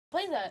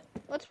Play that.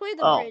 Let's play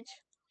the bridge.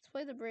 Let's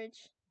play the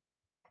bridge.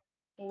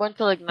 I'm going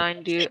to like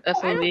 90 I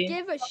FOV. don't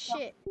give a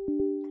shit.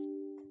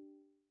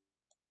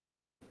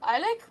 I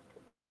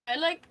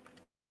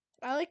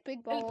like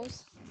big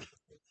balls.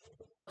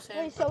 Same.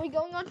 Wait, so are we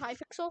going on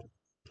Hypixel?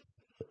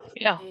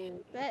 Yeah.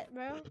 Bet,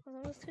 bro.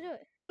 Let's do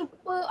it.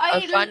 Well,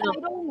 I don't know.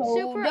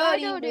 Super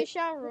Daddy, idol de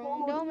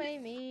Sharon, don't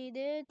make me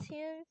the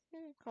tien.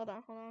 Hold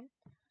on.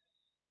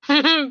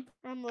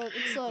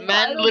 It's loading.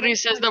 Man literally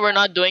says that we're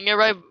not doing it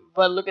right,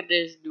 but look at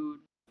this dude.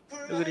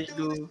 Look at this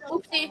dude.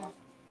 Oopsie.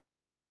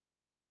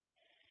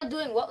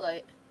 Doing what,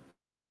 like?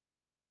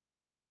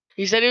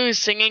 He said he was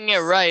singing it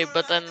right,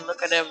 but then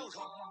look at him.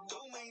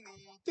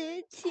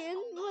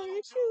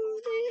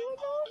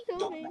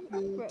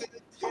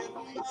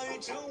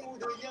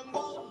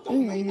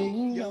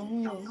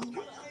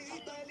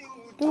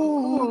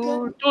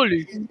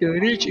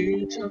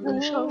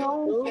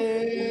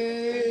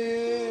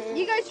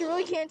 You guys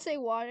really can't say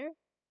water.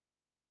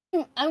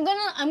 I'm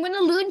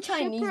gonna learn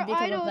Chinese Super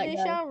because idol of that de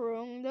guy.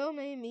 Sharon, don't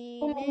make me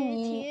the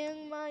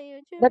tien.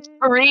 That's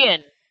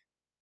Korean.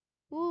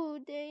 雾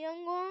的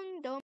阳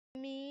光都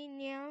明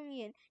亮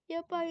眼，摇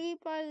摆一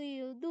摆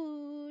流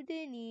露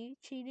的你，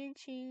起点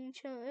清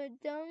澈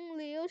当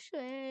流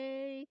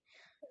水。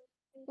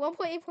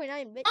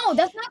1.8.9 bitch. Oh,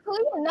 that's not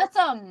Korean. That's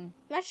Chinese.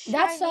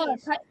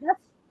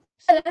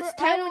 that's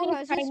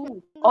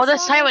Taiwanese. Oh,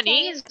 that's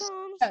Taiwanese.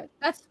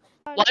 That's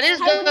What is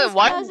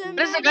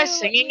the guy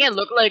singing it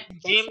look like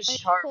James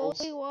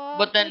Charles?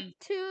 But then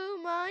to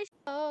my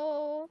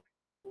soul.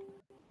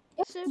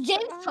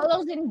 James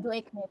Charles and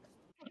Drake mix.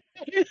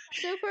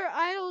 Super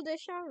idol de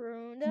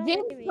Sharon.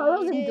 James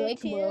Charles and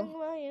Drake, bro.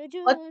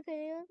 What?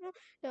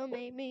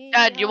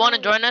 Dad, you want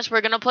to join us?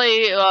 We're gonna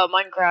play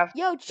Minecraft.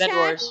 Yo, Bed chat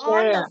Wars.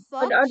 on the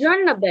fuck. I'll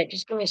join in a bit.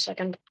 Just give me a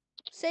second.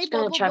 Say Just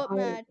gonna bubble check but on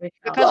mad.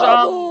 Because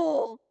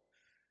Bubble!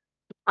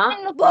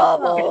 Huh?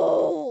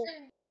 Bubble! I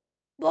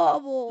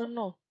Bubble! don't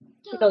know.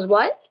 Because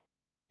what?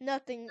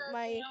 Nothing,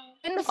 my...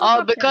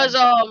 Because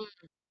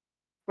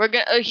we're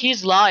gonna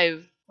he's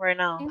live right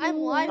now. I'm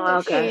live Oh,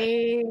 as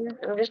okay.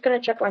 I'm just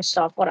gonna check my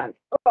stuff. Hold on.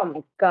 Oh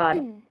my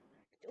god.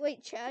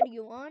 Wait, Chad,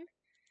 you on?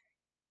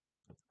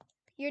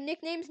 Your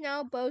nickname's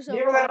now Bozo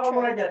Quattro.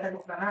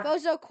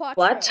 Bozo Quattro.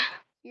 What?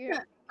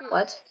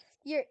 What?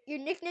 Your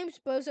nickname's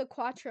Bozo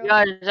Quattro.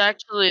 Guys,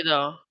 actually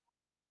though,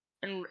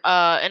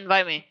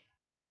 invite me.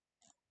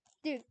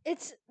 Dude,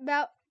 it's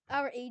about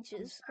our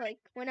ages, like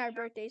when our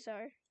birthdays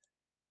are.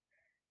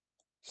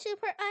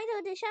 Super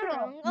idol de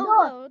Sharon.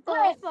 Oh,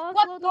 the fuck?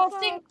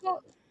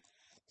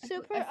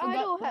 Super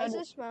idol has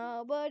a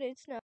smile, but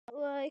it's not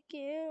like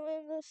you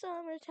in the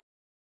summertime.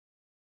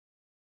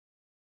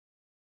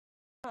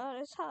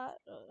 It's hot.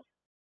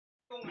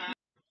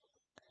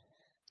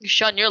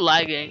 Sean, you're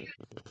lagging.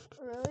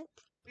 Really?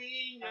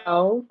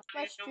 No.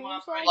 My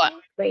stream's lagging. What?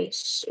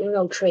 Trace.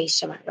 No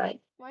trace, am I right?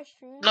 My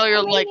stream's No, you're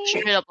lagging. like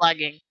straight up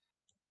lagging.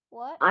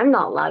 What? I'm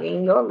not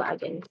lagging. You're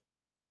lagging.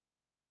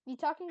 You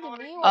talking to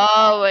me or?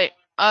 Oh wait.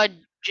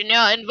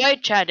 Juniel,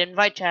 invite Chad.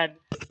 Invite Chad.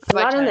 I'm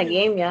not in the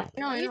game yet.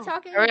 Are you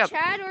talking Hurry to up.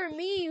 Chad or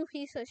me, you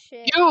piece of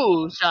shit?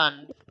 You,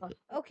 son.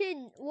 Okay,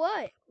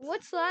 what?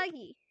 What's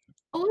laggy?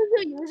 What was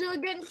the user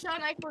again,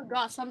 Sean? I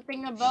forgot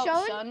something about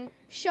Sean.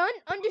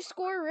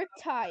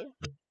 Shun_Riptide.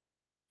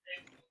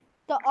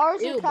 The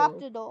R's Ew, are bro.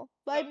 capital,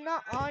 but I'm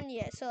not on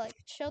yet, so like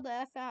chill the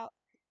F out.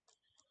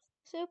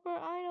 Super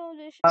idol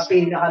de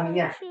Papi na kami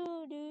niya.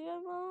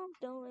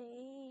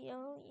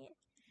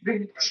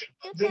 Big bitch,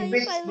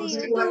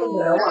 magsisikuha itong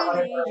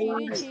dalawa. I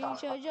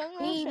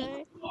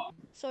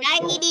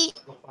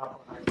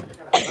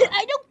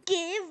don't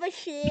give a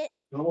shit.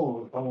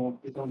 No,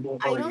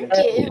 I don't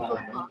give.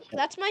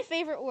 That's my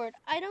favorite word.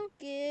 I don't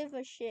give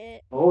a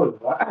shit. Oo,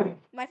 diba?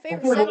 My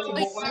favorite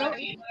sentence.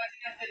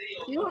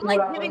 You don't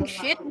like giving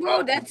shit, bro?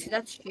 That's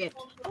shit.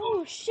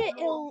 Oh shit!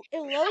 It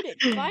loaded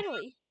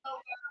finally.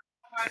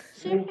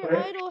 Super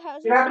idol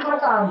has a Sinabi ko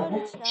sa smile, amo.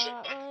 but it's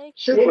not like.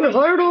 Super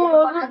idol.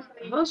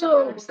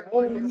 Also.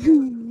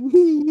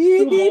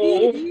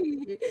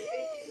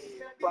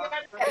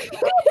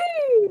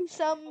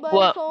 Somebody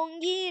What?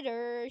 come get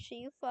her.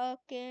 She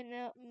fucking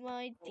up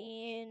my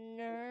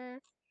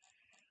dinner.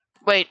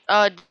 Wait.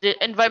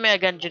 Invite me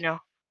again, Juniel.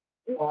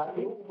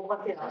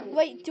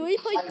 Wait, do we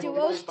play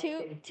duos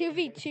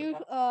 2v2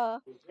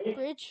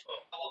 bridge?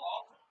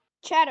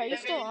 Chad, are you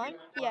still on?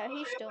 Yeah,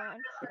 he's still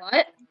on.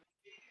 What?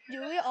 Do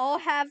we all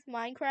have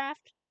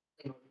Minecraft?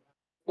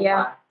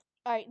 Yeah.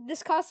 Alright,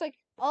 this costs like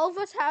all of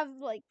us have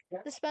like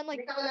to spend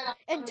like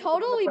in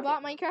total we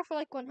bought Minecraft for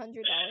like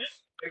 $100.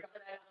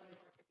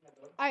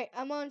 Alright,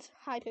 I'm on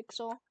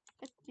Hypixel.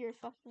 Get your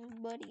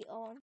fucking buddy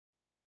on.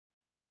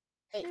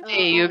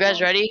 Hey, you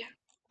guys ready?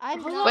 I'm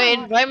Hold not Wait,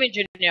 on. invite me,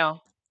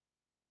 Juniel.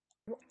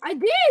 I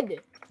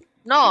did.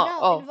 No. No,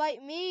 Oh.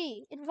 invite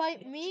me.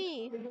 Invite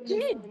me.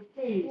 Did.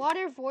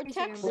 Water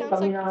vortex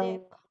sounds like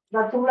dick.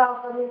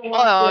 Nagtula kami ng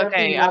Oh,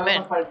 okay, I'm in.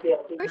 Or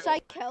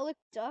psychedelic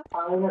duck.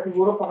 Ang na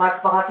siguro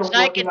pangat-pangat yung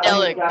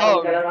Psychedelic.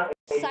 Oh.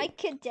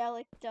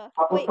 Psychedelic duck.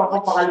 Tapos Wait,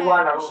 what's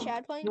pakaliwa Chad? na. Is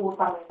Chad playing?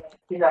 Utang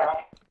sila.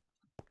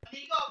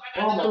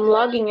 I'm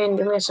logging in.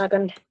 Give me a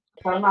second.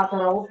 By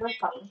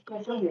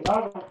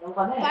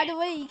the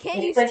way, you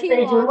can't use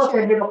Team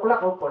Launcher. Dude,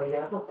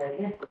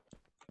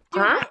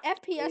 Huh? my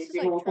FPS is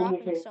like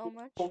dropping so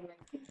much.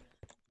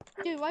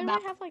 Dude, why do I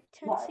have like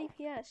 10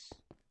 CPS?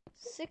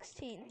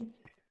 16.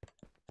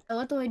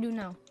 What do I do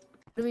now?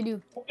 What do we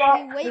do?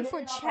 You wait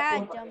for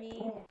Chad,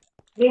 dummy.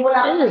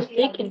 This is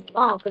taking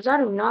long because I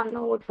do not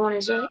know which one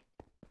is it.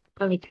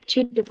 I mean,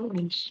 two different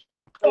ones.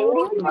 Oh,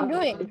 what do you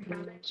think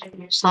you're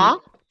doing? Huh?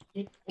 What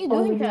are you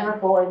doing, Chad?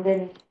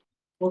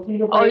 Oh, he's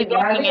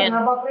logging in.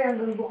 Against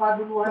the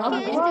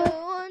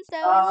ones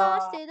that we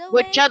lost it away.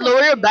 Wait, Chad,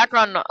 lower your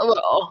background.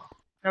 Oh,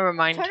 never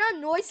mind. Turn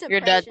on noise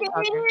Your dad's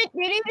suppression.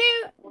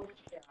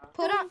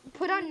 talking.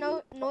 Put on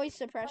noise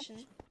suppression.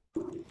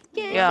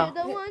 Against Yeah.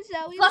 the ones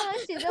that we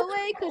lost it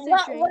away because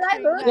What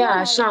I heard-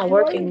 Yeah, it's not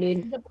working,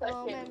 dude.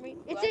 Oh, memory.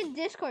 It's in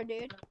Discord,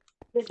 dude.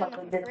 Son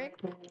of a frick.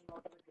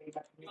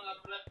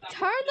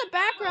 Turn the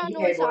background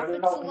noise off.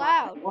 It's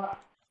loud.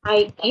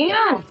 I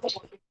can't.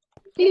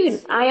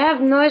 Dude, I have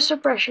noise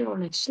suppression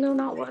on. It's still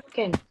not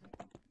working.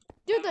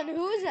 Dude, then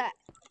who is that?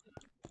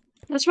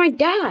 That's my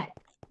dad.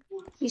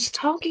 He's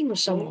talking with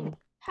someone.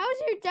 How is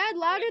your dad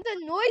louder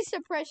than noise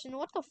suppression?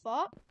 What the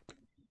fuck?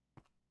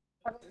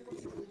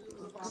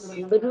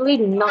 Literally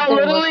No, nothing.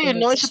 literally, working.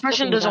 noise It's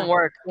suppression fucking doesn't bad.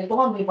 work.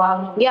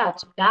 Yeah,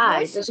 it's bad.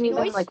 Noise- It doesn't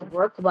even noise- like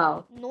work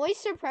well. Noise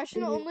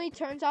suppression only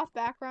turns off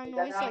background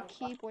noise like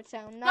keyboard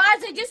sound. Not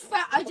Guys, I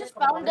just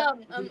found a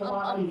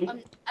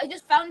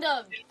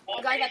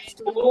guy that's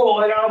doing.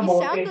 you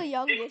sound the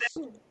youngest.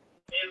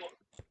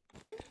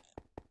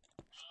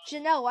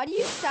 Janelle, why do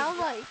you sound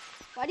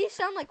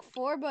like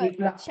 4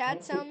 but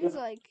Chad sounds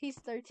like he's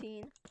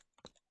 13?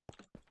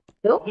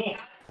 Nope.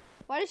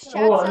 Why does Chad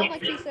sound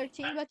like he's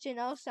 13 but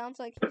Janelle sounds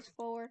like he's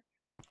 4?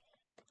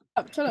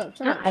 Shut up.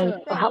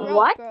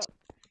 What? Bro.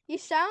 You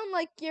sound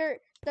like you're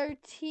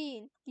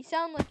 13. You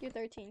sound like you're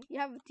 13. You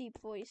have a deep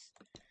voice.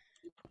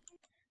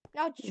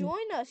 Now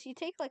join us. You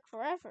take like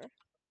forever.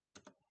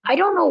 I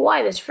don't know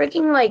why. This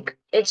freaking like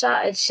it's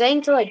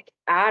saying to like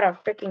add a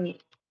freaking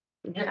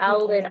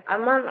valid.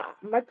 I'm on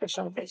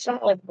Microsoft. It's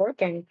not like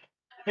working.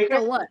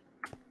 So what?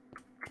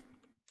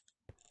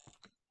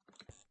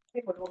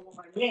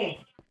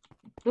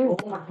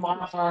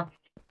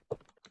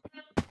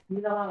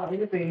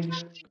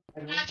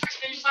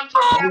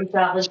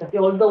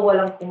 Although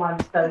walang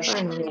kumanstal.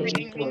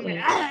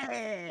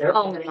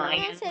 Oh my.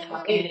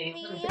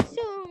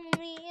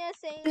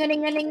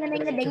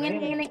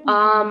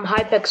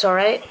 Hypixel,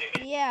 right?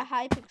 Yeah,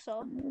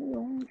 Hypixel.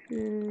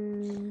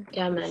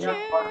 Yeah, man.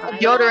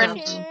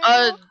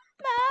 Deodorant.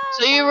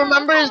 So you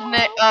remember his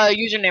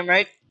username,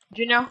 right?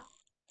 Juniel?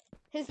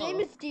 His name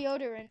is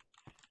Deodorant.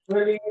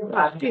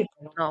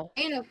 No.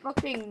 Ain't a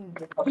fucking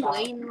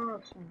lame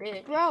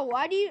bitch. Bro,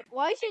 why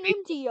is your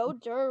name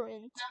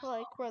Deodorant?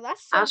 Like, bro,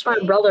 that's so Ask my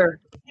gay. brother.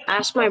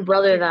 Ask my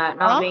brother that,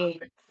 not Huh? me.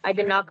 I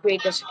did not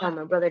create this account.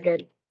 My brother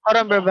did. Hold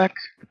on, bro, back.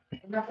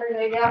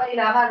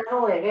 Kailangan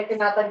kaya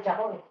tinatansya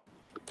ko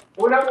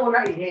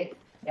Unang-una, ihe.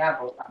 Kaya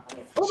po,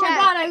 Oh my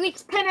god, I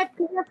reached 10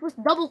 FPS with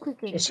double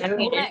clicking. Just send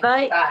me an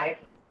invite. Yeah,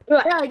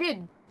 I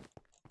did.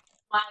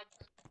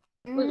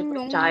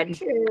 Died.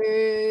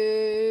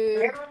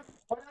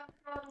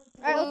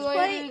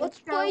 Alright, let's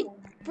play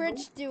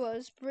bridge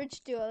duos.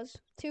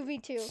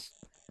 2v2.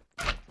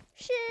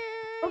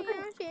 Can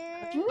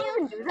you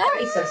even do that?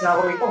 Isa na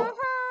ako rito.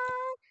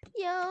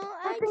 Yo,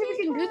 I think you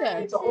can do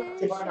that. Ito ako,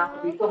 di ba na ako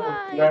dito?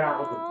 Bigla na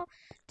ako dito.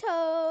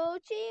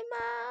 Toji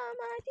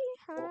mama di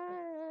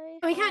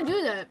hi. We can't do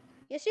that.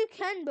 Yes, you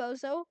can,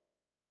 bozo.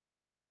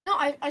 No,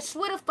 I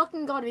swear to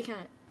fucking god we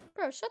can't.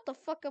 Bro, shut the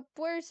fuck up.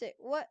 Where is it?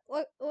 What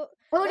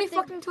Already thing?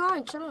 fucking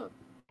tried, shut up.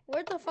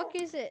 Where the fuck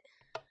is it?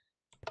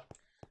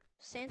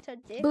 Santa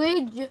dick?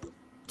 Bridge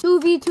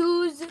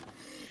 2v2s.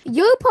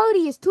 Your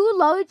party is too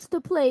large to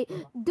play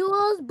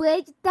duos,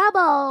 bridge,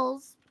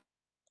 doubles.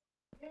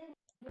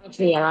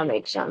 Actually, yeah, that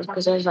makes sense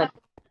because there's like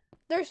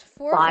There's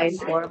four of us.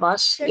 4 of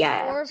us. There's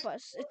Yeah. 4 of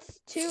us. It's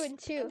 2 and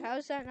 2. How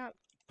is that not?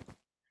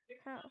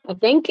 How? I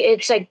think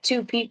it's like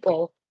 2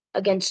 people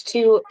against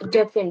 2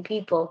 different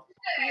people.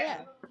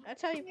 Yeah,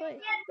 that's how you play.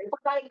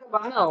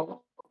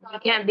 No, you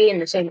can't be in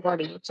the same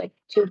party. It's like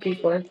 2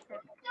 people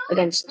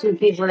against 2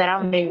 people that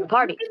aren't in the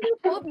party.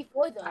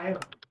 Before though.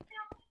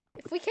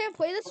 If we can't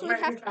play this, we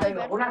have to play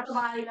Bed Wars.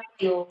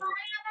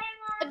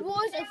 It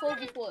was a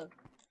 4v4.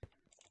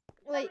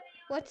 Wait,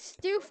 let's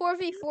do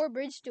 4v4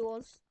 bridge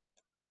duels.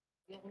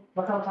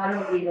 Or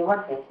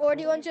Or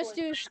do you want to just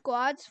do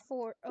squads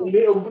for? Oh,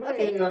 okay,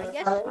 okay. I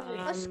guess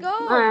let's go,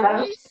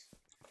 boys.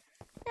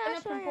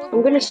 That's why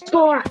I'm gonna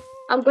score.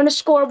 I'm gonna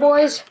score,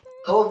 boys.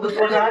 Oh, You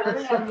got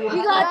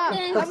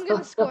this. I'm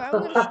gonna score.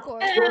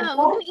 Yeah,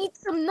 we're gonna eat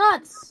some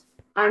nuts.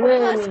 I'm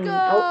in. Let's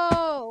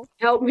go.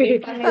 Help me.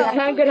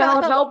 Can't get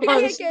out. Help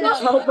us.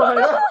 Help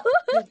us.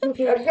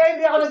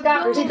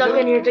 We're stuck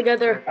in here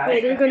together.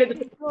 Wait, we're gonna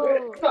do.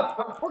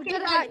 Okay,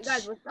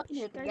 guys, we're stuck in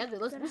here together.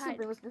 Let's do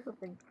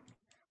something.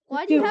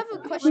 Why do you have a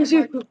question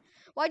mark?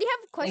 Why do you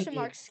have a question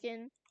mark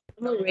skin?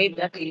 I'm gonna raid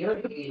that.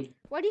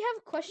 Why do you have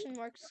a question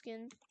mark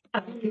skin?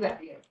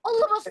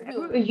 All of us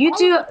do. You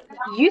two have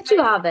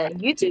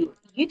it. You two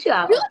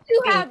have You it.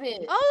 two have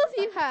it. All of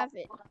you have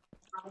it.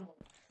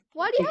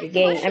 Why do you have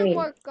Gay, I question mean-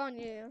 mark on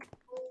you?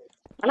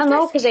 I don't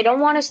know because they don't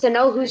want us to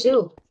know who's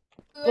who.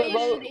 Wait,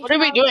 what are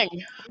we doing?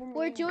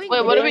 We're doing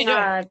Wait, what are we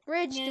doing?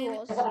 bridge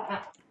duels.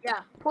 Yeah.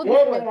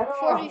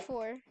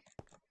 4v4.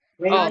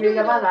 How do we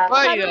Where are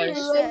how you do we guys?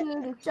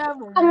 understand?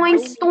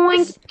 Doink, doink,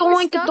 doink,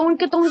 stuck- doink,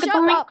 doink, Shut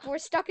doink. up. We're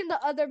stuck in the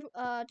other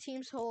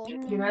team's hole.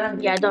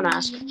 Yeah, don't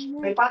ask.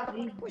 We're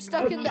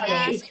stuck in the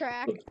ass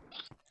crack.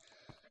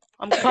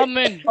 I'm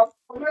coming.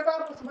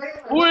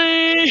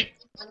 Wee!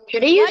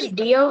 Should I use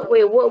Dio?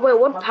 Wait,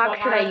 what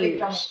pack should I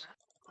use?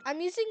 I'm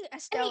using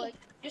Estelic.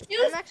 Just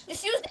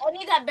use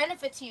any that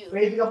benefits you.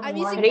 I'm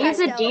using Should I use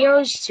the Estelic.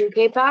 Dio's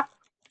 2K pack?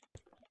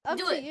 Up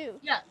Do to it. you.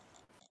 Yeah.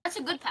 That's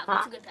a good pack. Huh?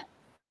 That's a good pack.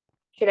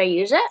 Should I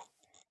use it?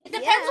 It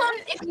depends Yeah. on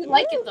if you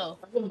like it though.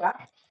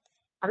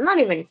 I'm not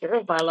even sure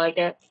if I like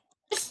it.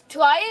 Just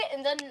try it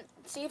and then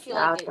see if you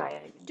I'll like it. try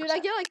it. Dude, I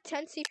get like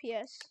 10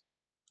 CPS.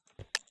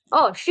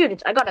 Oh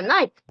shoot! I got a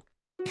knife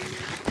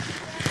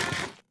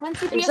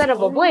instead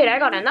of a blade. I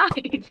got a knife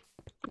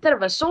instead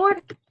of a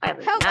sword. I have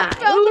a Help, I knife.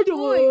 found the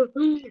boy.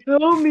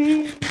 Help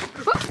me!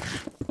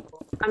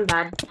 I'm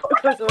bad.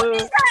 What the fuck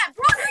is that?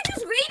 Bro, they're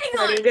just raiding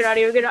us. Get out of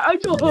here! Get out!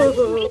 Okay,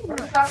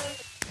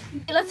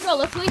 let's go.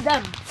 Let's raid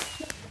them.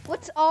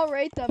 Let's all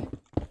rate them.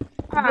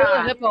 Build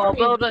a hippo.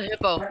 Build a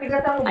hippo.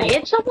 I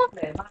hit someone.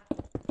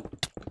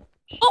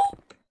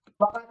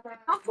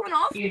 Knock one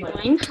off. I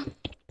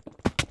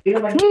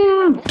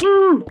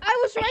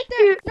was right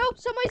there. Nope,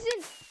 somebody's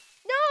in.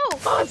 No,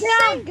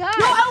 same guy.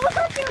 No, I was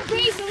at their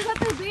base. I was at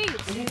their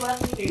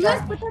base. You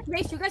guys protect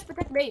base. You guys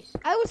protect base.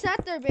 I was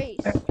at their base.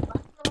 Hey,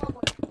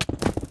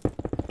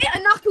 I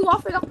knocked you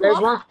off. I knocked you There's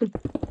off. one.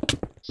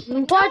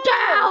 Watch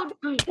out!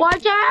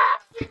 Watch out!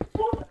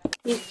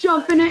 He's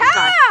jumping it.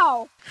 God.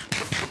 How?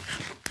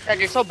 Dad,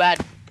 you're so bad.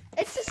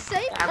 It's the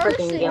same Yeah, freaking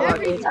person yellow,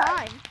 every dude.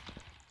 time.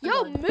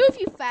 Yo, move,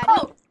 you fatty.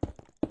 Oh,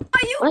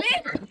 are you What?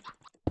 in?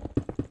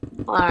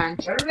 Hold on.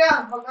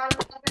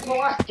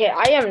 Okay,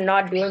 I am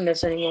not doing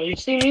this anymore. You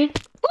see me? Easy.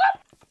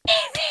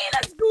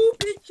 Let's go,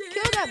 bitches.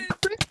 Kill them.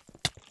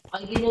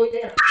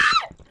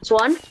 This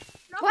one.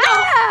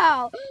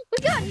 Wow! We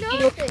got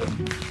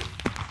nothing.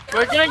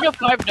 We're gonna get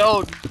 5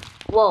 dodes.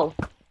 Whoa.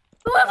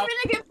 We're gonna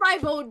get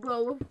 5-0,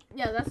 bro.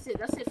 Yeah, that's it.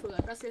 That's it for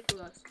us. That's it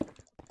for us.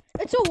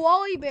 It's a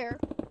Wally bear.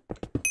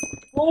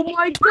 Oh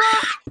my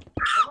god!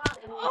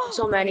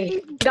 So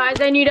many. Guys,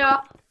 I need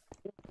a...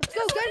 Let's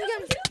go, get him,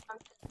 get him.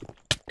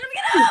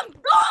 Get him!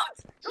 Don't!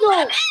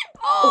 No!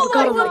 Oh,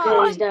 God, my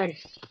god. He's dead.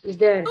 He's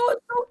dead. Oh,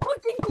 it's so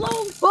fucking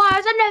close. Oh,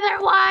 there's another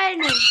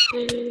one!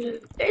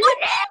 There's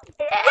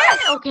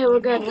another... Okay, we're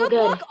good, Go we're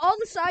good. block all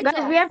the sides Guys,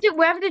 off. we have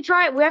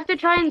to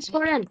try and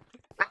score in.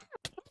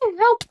 Oh,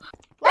 help!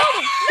 No!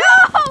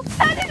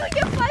 How did we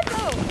get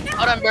 5-0?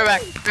 Hold on, bear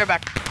back. Bear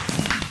back.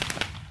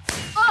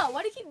 Oh,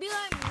 why do you keep being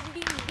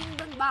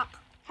ding back?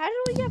 How did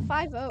we get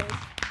 5-0?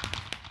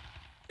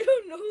 I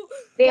don't know.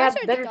 They Guys have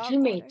are the better dog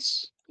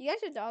teammates. You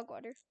guys are dog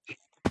water.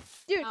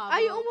 Dude, Nah,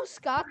 I bro.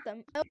 almost got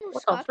them. I almost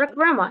What the got frick, them.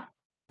 where am I?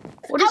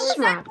 What I is was this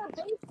at map?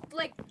 the base,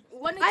 like,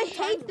 one or I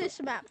two hate times.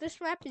 this map. This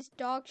map is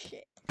dog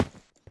shit.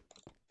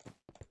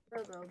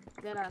 Bro,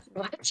 dead ass.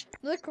 What?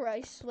 Lick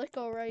rice.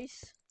 Licko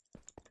rice.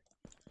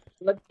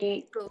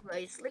 Lucky. Licko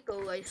rice,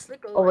 licko rice,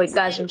 licko Oh wait, rice.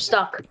 guys, I'm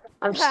stuck.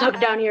 I'm stuck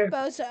down here.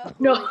 Bozo.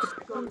 No.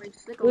 Licko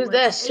rice, licko Who's rice,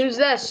 this? Who's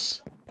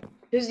this?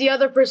 Who's the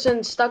other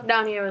person stuck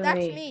down here with That's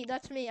me? me.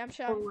 That's me. I'm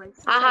licko Sean. rice,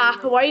 licko Haha,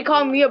 rice. why are you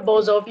calling me a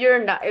bozo if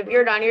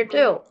you're down here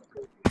too?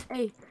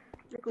 Hey.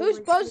 licko Who's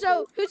rice,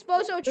 Bozo? Who's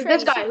Bozo Who's Trace?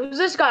 this guy? Who's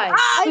this guy?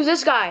 Who's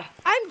this guy?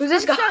 Who's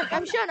this guy? Sean.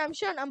 I'm Sean. I'm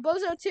Sean. I'm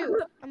Bozo too.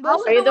 I'm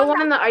Bozo. Are you the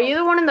one in the? Are you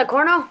the one in the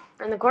corner?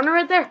 In the corner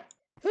right there?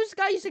 Who's the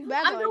guy using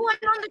bad I'm the one?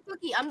 one on the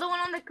cookie. I'm the one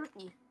on the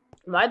cookie.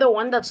 Am I the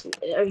one that's?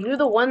 Are you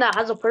the one that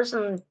has a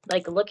person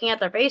like looking at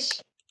their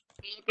face?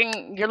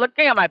 You're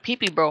looking at my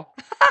pee-pee, bro.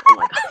 Oh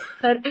my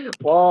god!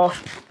 Whoa!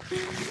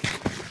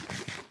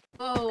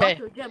 Oh, Hey.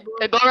 okay, yeah, bro.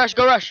 Hey, go rush,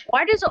 go rush.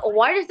 Why does the I'll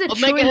make a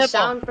chewing hippo.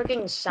 sound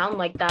freaking sound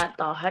like that?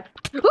 The heck?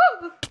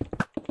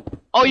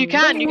 Oh, you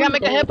can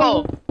make a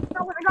hippo. I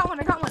got one.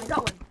 Get it,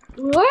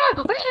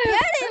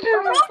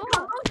 bro.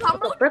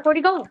 What the frick? Where'd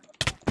he go?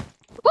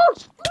 Oh,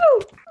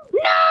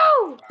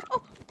 no!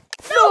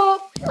 No!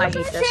 I hate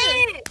this.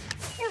 Shit!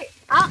 Hey,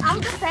 I'll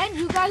defend.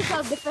 You guys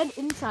defend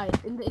inside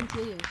in the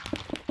interior.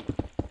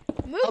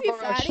 Move, you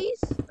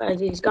fatties. Guys,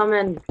 he's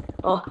coming.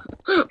 Oh,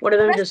 one of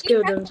them just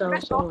killed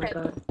themselves. Oh my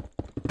god.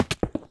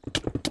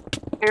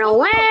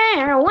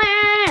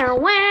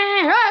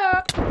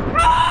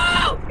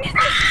 No!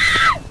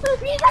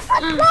 He's a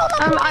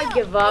controller! I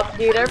give up,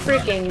 dude. I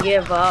freaking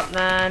give up,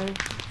 man.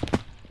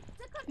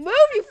 Move,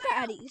 you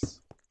fatties.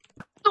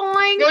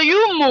 Doink! Yo,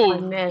 you I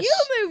move. missed. You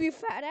move, you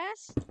fat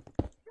ass. The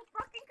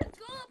fucking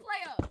controller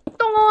player!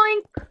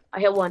 Doink! I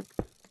hit one.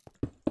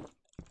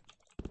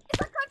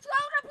 It's a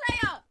controller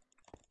player!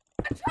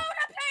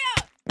 Controller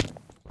player!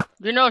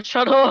 You know,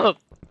 shut up.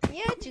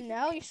 Yeah,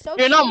 Janelle, you're so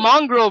You're not shitty.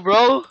 mongrel,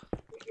 bro.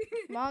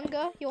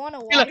 Manga? You wanna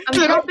Feel watch? it. I'm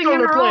Feel it. jumping him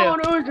Player.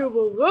 around.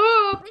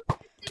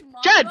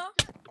 Chad! Manga?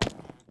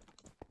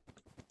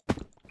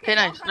 Okay,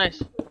 nice.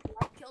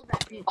 Kill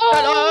that bitch.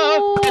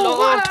 Hello.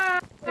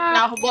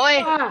 Now,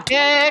 boy. Ah.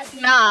 Heck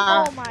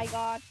nah. Oh my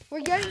god.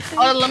 We're getting through.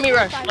 Oh, let me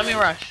rush. 5 Let me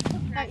minutes. rush.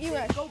 Alright, you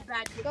rush. Go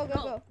bad bitch. Go, go,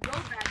 go. Go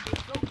bad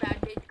bitch. Go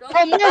bad bitch. Go.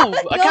 Oh, move.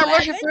 I Go, can't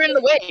rush man. if you're in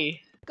the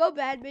way. Go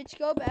bad bitch,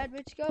 go bad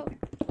bitch, go.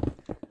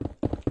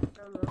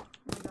 Oh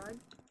my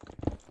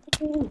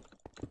god.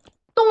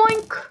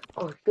 Doink.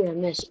 Oh, shit, I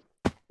missed.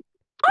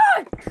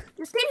 Oh!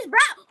 This team's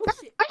bad. Oh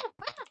shit.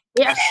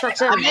 Yes,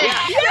 that's it. I'm in.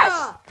 Yeah.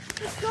 Yes!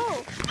 Let's go.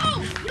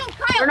 Oh, yo,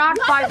 Kyle. We're not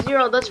you have to-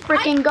 5-0. Let's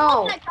freaking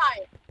go. That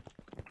guy.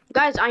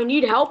 Guys, I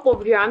need help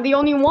over here. I'm the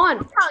only one.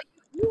 Kyle,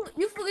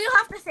 you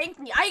have to thank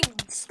me. I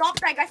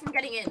stopped that guy from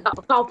getting in.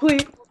 Kyle,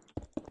 please.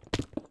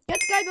 Get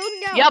the guy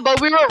building down. Yeah, but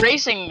we were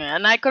racing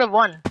and I could have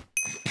won.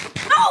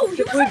 No,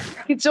 you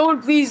Can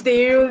someone please stay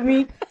here with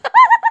me?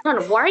 Man,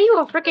 why are you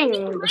a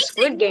freaking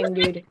Squid Game,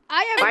 dude?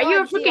 I have Why are no you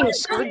a idea. freaking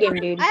Squid Game,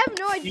 dude? I have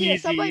no idea. Easy.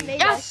 Somebody made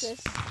Yes. us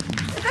this.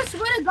 Like, I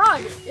swear to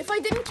God, if I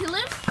didn't kill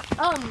him,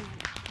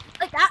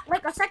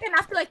 like a second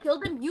after I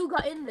killed him, you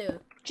got in there.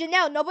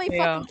 Janelle, nobody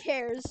Yeah. fucking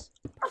cares.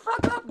 The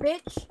fuck up,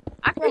 bitch.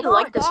 I actually Bro,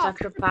 like this fuck.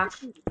 texture pack.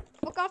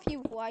 Fuck off,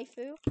 you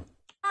waifu.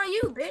 Not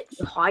you,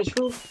 bitch. High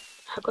food.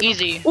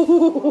 Easy.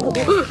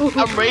 I'm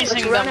I'm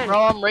racing them, bro.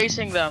 I'm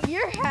racing them.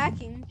 You're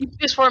hacking. Keep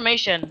this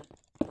formation.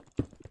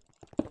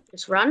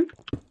 Just run.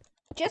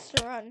 Just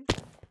run.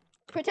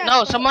 Protect. No,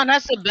 bro. someone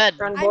has to bed.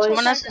 Run, I'm boys.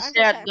 Someone has protect, to I'm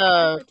stay at protect, the.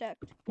 I'm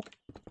protect.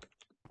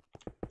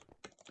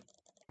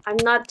 I'm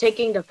not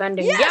taking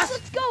defending. Yes,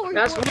 let's go. We're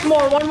Yes, going.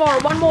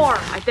 one more.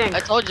 I think. I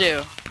told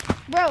you.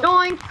 Bro,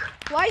 Doink.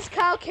 why is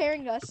Kyle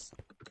carrying us?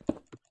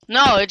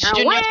 No, it's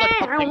Junior. What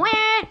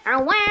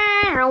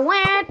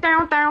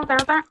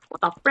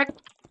the frick?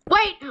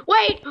 Wait,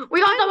 we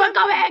got someone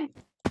coming.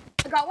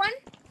 I got one.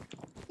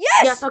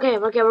 Yes! Yes, okay,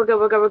 we're good.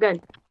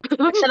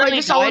 I Accidentally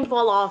just saw one died.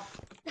 fall off.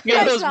 Yeah,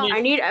 Yes, that was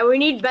Kyle. me. We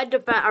need bed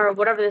defense or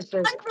whatever this is.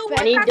 I'm the I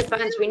one need that's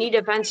defense. We really- need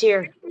defense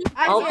here.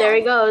 I Oh, got there it.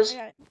 he goes. I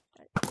got it.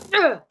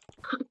 Ugh.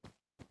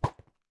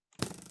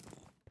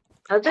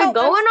 How's Help, it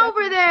going I'm stuck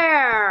over in-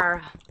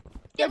 there?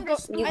 Yeah, Go-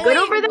 You I good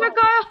know over you there, will.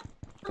 Kyle?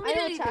 I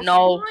know what's happening.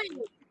 No.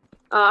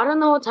 I don't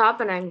know what's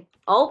happening.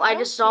 Oh, I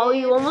just saw Okay.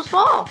 you almost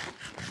fall.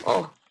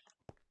 Oh.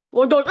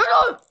 Well, don't.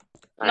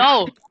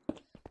 No.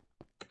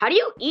 How do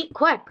you eat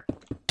quick?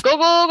 Go,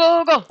 go,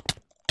 go, go.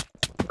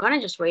 I'm kind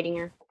of just waiting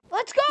here.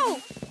 Let's go!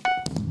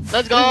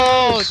 Let's go.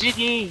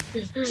 GG.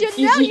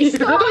 Janelle, you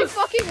stole my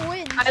fucking win.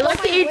 You I stole like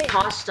my to eat win.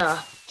 pasta.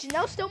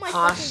 Janelle stole my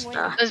fucking win.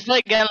 Pasta. Let's play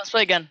again. Let's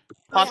play again. You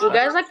Pasta.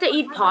 guys like to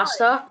eat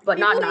pasta, but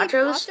People not who eat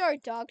nachos? pasta are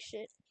dog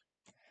shit.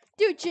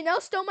 Dude,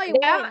 Janelle stole my They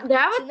win. have a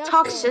Janelle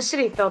stole it.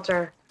 toxicity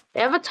filter.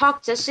 They have a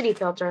toxicity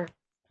filter.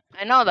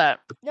 I know that.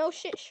 No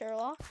shit,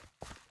 Sherlock.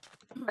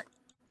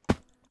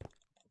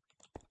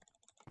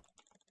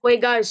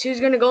 Wait, guys, who's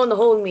gonna go in the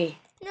hole with me?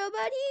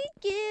 Nobody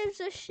gives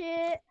a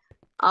shit.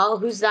 Oh,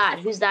 who's that?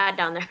 Who's that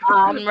down there?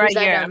 I'm Who's right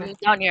that here. down I'm there?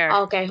 down here.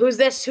 Okay, who's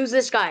this? Who's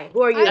this guy?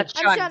 Who are you? That's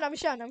I'm Sean. Sean. I'm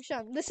Sean. I'm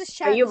Sean. This is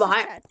Chad. you this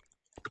behind- Is Chad.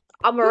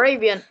 I'm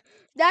Arabian.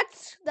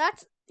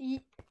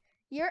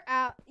 You're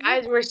out.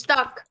 Guys, we're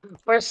stuck.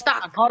 We're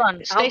stuck. Hold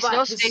on. Stay How still.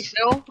 about- Stay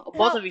still.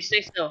 Both of you,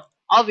 stay still.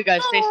 All of you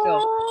guys, stay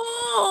still.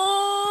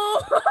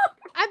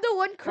 I'm the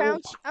one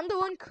crouch. I'm the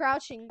one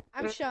crouching.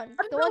 I'm Sean.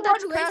 The one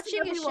that's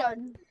crouching is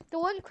Sean. The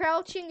one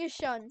crouching is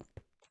Sean.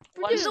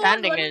 One Dude,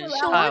 standing running is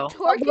around. The one Kyle.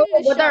 twerking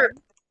is What Sean. are-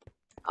 The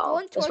Oh,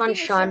 one this twerking one's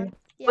is Sean.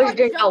 Yeah. Where's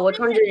Danielle? Which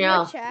one's You're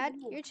Danielle? Chad.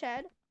 You're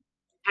Chad.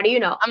 How do you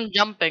know? I'm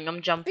jumping.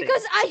 I'm jumping.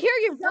 Because I hear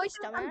your voice,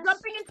 I'm dumbass.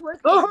 jumping and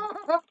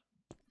twerking.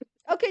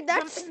 Okay,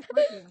 that's Jumping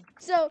and twerking.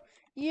 so.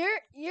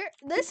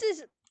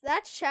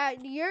 That's Chad.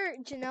 You're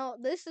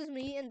Janelle. This is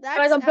me, and that's.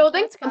 Guys, I'm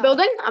building. that's I'm Kyle.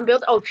 building. I'm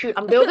building. Oh shoot!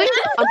 I'm building.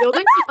 I'm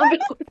building. I'm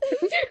building.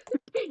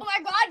 Oh my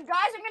god,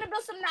 guys, I'm gonna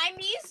build some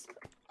 90s.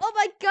 Oh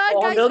my god,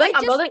 Oh, guys! I'm building. I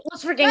I'm just, building.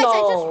 Let's freaking guys,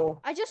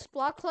 go. I just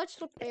block clutched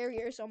with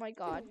barriers. Oh my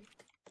god.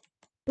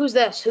 Who's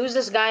this? Who's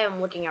this guy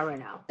I'm looking at right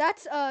now?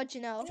 That's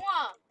Janelle.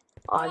 Mwah.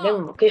 Oh,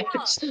 damn. Okay.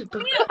 Really,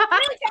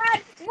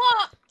 Dad.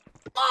 Mwah.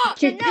 Mwah.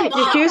 Janelle,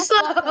 You're shut too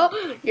the fuck slow. up.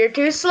 You're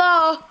too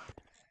slow.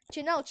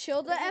 Janelle,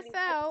 chill the f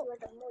out.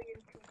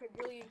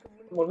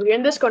 I'm over here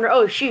in this corner.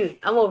 Oh shoot!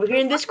 I'm over here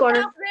in this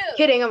corner.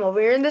 Kidding. I'm over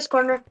here in this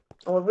corner.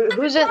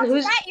 Who's it?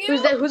 Who's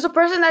the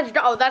person that's?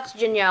 Oh, that's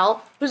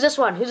Juniel. Who's this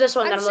one? Who's this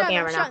one that I'm Sean, looking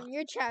at right now? Sean.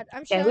 You're Chad.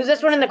 I'm Okay, Sean. who's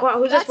this one in the corner?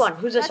 Who's this That's- one?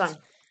 Who's this that's-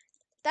 one?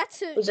 That's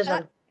who. Who's this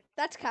one?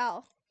 That's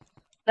Kyle.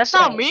 That's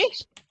not me.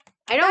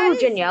 I know That who is-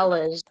 Juniel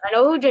is. I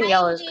know who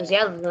Juniel is because he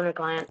has a lunar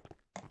client.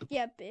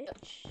 Yeah, bitch.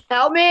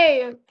 Help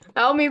me!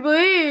 Help me,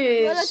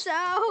 please! Let us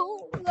out.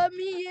 Let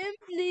me in,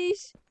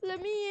 please.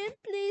 Let me in,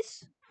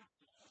 please.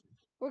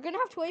 We're gonna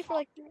have to wait for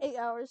like 8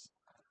 hours.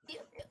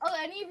 Oh,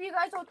 any of you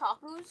guys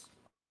otakus?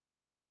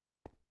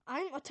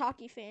 I'm a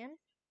Taki fan.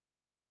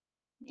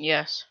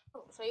 Yes.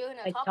 Oh, so you're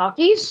gonna Like talk?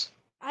 Takis?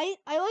 I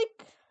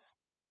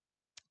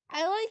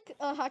like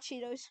hot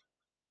Cheetos.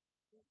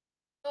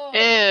 Oh.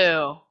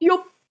 Ew.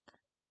 Yup.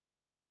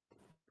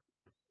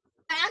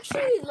 I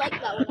actually like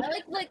that one.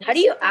 I like. How do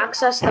you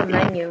access the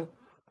menu?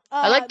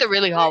 I like the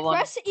really hot one.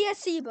 Press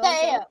ESC, bro.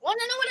 Yeah.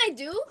 Wanna know what I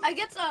do? I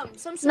get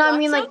some No, I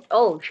mean sriracha. like,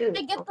 oh shoot.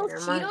 I get Okay, those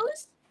never mind.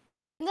 Cheetos,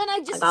 and then I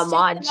just got shake them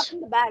up mods.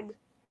 in the bag.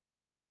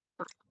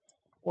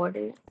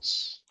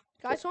 Coordinates.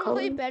 Guys, wanna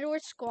play Bed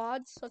Wars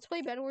Squads? Let's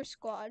play Bed Wars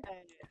Squad.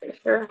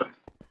 Sure.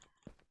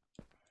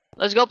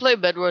 Let's go play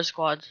Bed Wars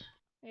Squad.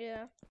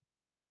 Yeah.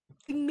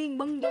 Bing bing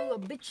bang dong, a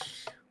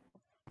bitch.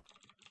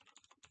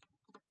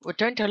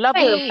 Return to Hey, lobby.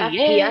 FPS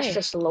Yay.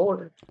 just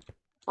lowered.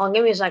 Oh,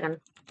 give me a second.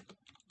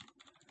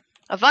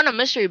 I found a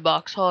mystery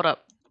box. Hold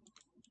up.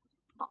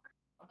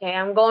 Okay,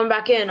 I'm going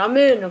back in. I'm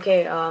in.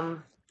 Okay,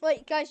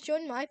 Wait, guys,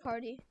 join my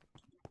party.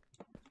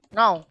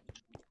 No.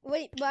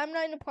 Wait, but I'm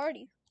not in a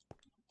party.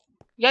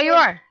 Yeah, you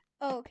are.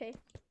 Oh, okay.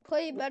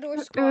 Play Bed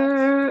Wars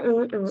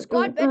Squads.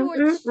 Squad Bed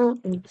Wars.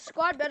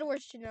 Squad Bed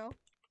Wars, you know.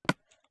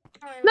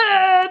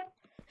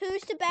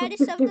 Who's the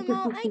baddest of them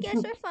all? I guess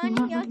we're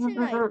finding out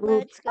tonight.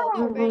 Let's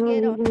go, bring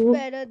it on.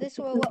 Better this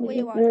way, what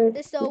we want.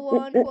 This the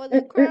one for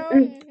the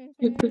crown.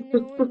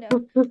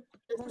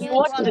 You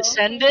watch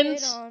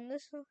Descendants?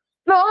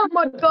 Oh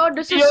my god,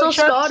 this is Yo, so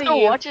Sean still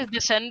Scotty. watches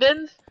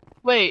Descendants?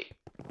 Wait.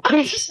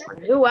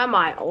 Who am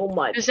I? Oh my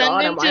god, am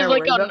Descendants I is a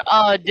like Raven?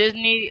 an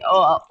Disney,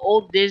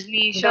 old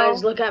Disney show.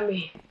 Guys, look at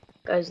me.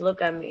 Guys,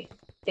 look at me. I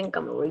think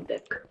I'm a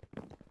Rabic.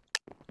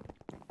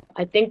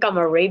 I think I'm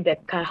a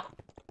Rabic, Kyle.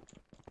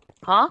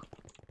 Huh?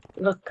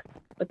 Look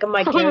at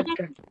my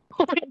character.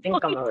 I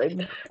think I'm a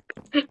Rabic.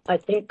 I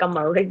think I'm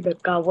a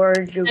Rabic. Kyle,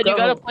 where'd you Dude, go? you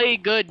gotta play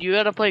good. You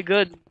gotta play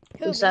good.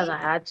 Who says I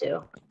had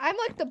to? I'm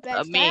like the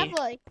best. Me. I have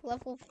like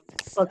level.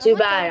 Well, too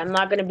bad. I'm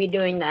not gonna be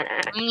doing that.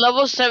 I'm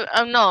level 7.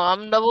 No,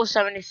 I'm level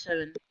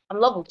 77. I'm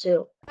level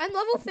 2. I'm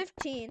level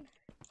 15.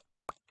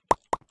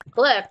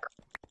 Click.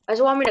 I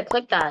just want me to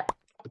click that.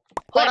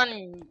 Click. Hold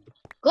on.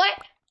 Click.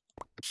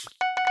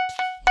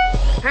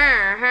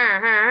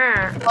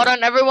 Hold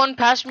on. Everyone,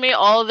 pass me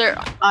all their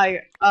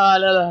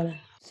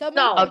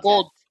Somebody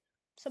gold.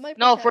 Somebody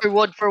No,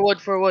 protect. for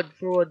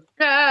wood.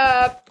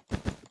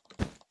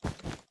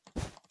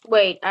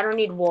 Wait, I don't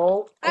need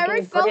wool. I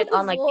already can put found it the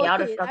on like the wood.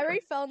 outer I structure.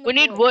 already found the We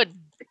need wood.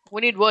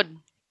 We need wood.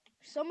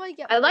 Somebody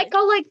get I like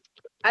wood.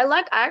 how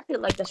I actually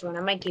like this one.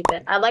 I might keep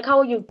it. I like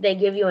how they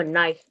give you a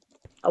knife,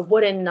 a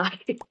wooden knife.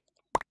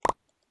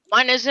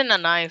 Mine isn't a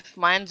knife.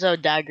 Mine's a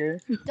dagger.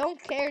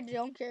 Don't care,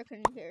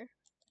 couldn't care.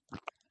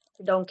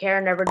 Don't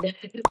care, never did.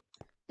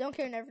 Don't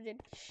care, never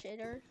did.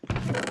 Shitter.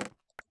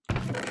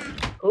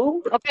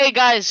 Who? Okay,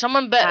 guys,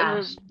 someone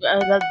Pass.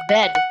 the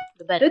bed.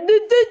 The bed.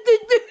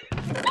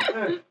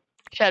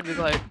 Chad, be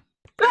quiet.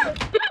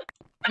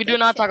 We do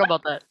not talk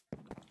about that.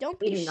 Don't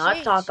We be do not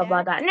shit, talk Chad.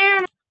 about that.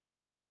 Nah.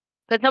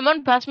 Can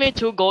someone pass me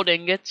 2 gold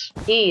ingots?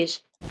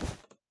 These.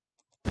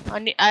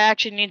 I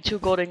actually need 2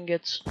 gold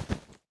ingots.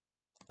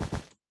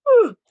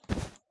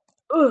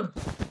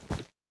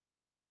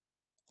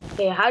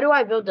 Okay, how do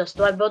I build this?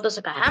 Do I build this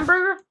like a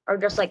hamburger or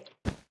just like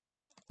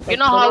You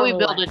know the how we normal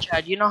build way? it,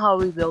 Chad. You know how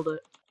we build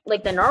it.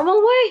 Like the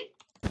normal way?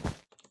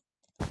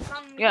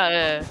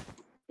 Yeah.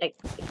 Like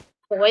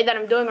the way that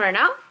I'm doing right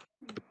now?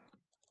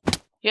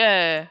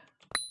 Yeah.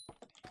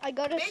 I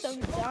got us some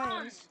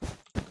dimes.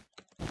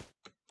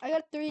 I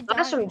got 3 Got dimes.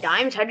 us some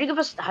dimes. How'd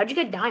you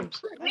get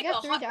dimes? I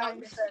got 3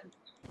 dimes.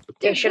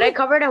 Dude, should I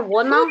cover it in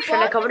wool now? Should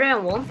I cover it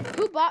in wool?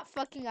 Who bought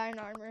fucking iron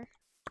armor?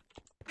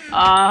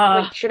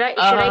 Wait, should I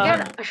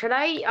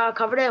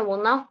cover it in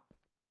wool now?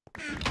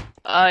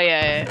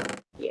 Yeah.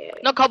 Yeah.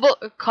 No, cover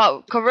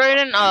it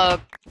in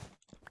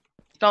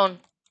stone.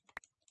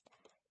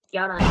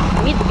 Yeah,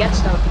 I need to get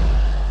stuff.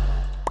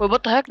 Wait,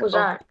 what the heck? What was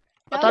that?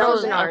 I thought it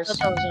was ours. I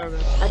thought it was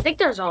ours. I think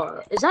there's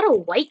a. Is that a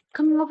white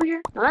coming over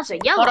here? No, that's a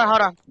yellow.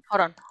 Hold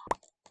on.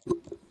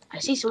 I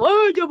see some.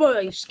 Oh,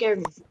 you scared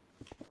me.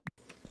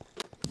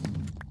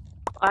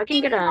 I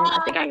can get a.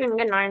 I think I can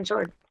get an iron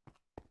sword.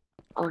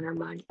 Oh, never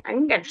mind. I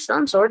can get a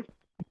stone sword.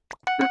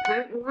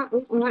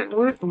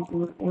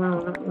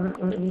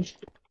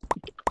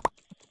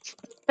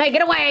 Hey,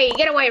 get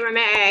away from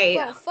me!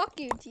 Bro, fuck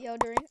you,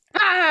 deodorant.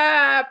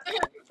 Ah!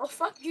 Oh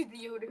fuck you,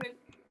 deodorant.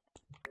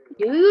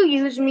 Do you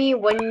use me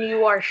when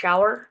you are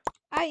shower?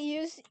 I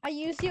use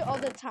you all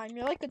the time.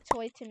 You're like a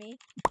toy to me.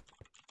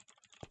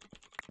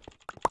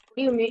 What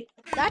do you mean?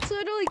 That's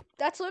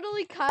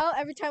literally Kyle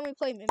every time we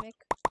play Mimic.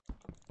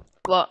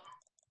 What?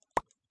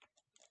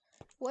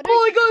 What Oh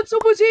are my god,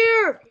 someone's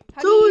here!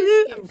 how do you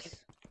use Someone's skips?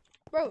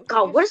 Bro,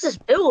 God, what is this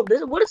build?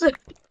 What is it?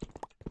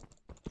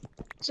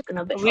 It's like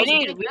another We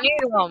need I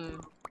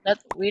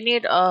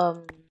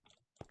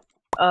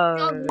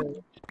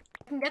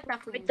can get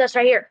that for you. this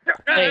right here.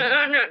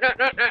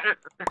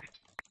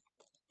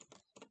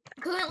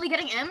 Currently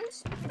getting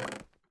M's.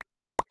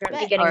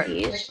 Currently getting Alright.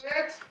 these.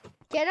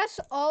 get us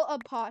all a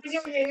pot.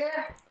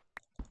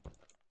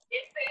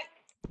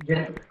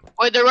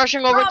 Wait, they're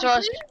rushing over to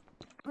us.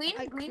 Green.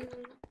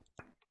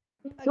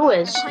 Who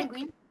is? Behind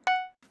green.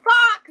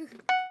 Fuck!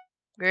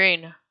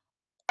 Green.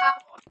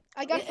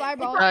 I got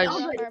fireball. Guys. I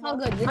got It's all fireball.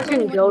 good. I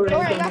can go Don't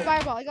worry, I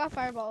right got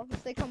fireball.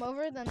 If they come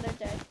over, then they're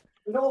dead.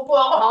 Inuupo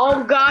ako.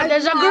 Oh God,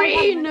 there's a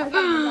green.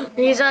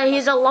 He's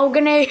a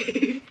Logan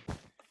A.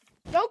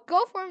 Don't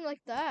go for him like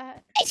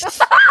that.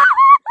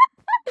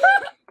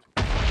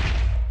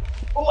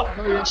 Oh,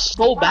 you're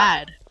so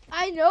bad.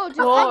 I know, dude.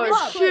 Oh I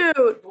misclicked.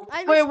 shoot!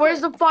 I Wait, where's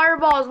misclicked. the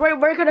fireballs?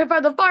 Where can I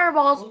find the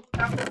fireballs?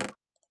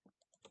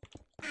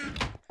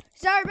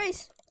 He's at our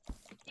base.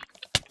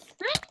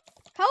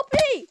 Help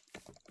me!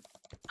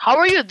 How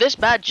are you this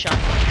bad, Sean?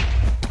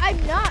 I'm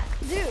not,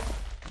 dude.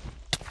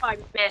 I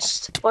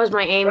missed. What was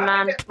my aim,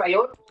 man?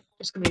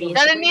 This could be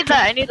I didn't need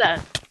that. I need that.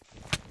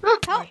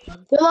 Help.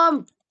 Kill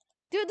him.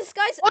 Dude, this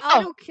guy's What the-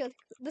 auto kill.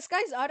 This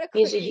guy's auto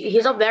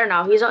He's up there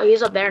now. He's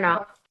up there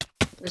now.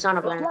 He's not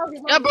up there.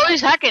 Yeah, bro,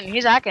 he's hacking.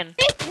 He's hacking.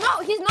 No,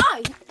 he's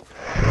not.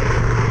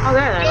 Oh,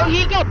 there. Yo,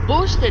 he got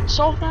boosted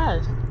so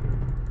fast.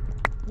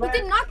 He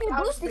did not get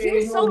boosted. He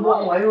was so Inuupo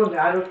ako low.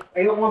 ngayon.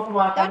 Ayoko nga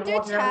pumatay. That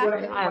dude's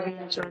hacking.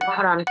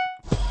 Hold on.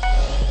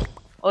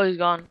 Oh, he's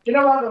gone.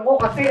 Tinawagan ko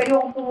kasi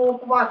ayoko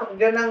pumasok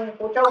dyan ng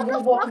putya. How the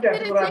Umubo ako fuck dyan.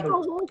 did it take a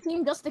Sigurado. whole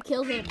team just to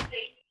kill him?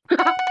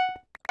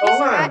 Oo He's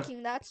nga.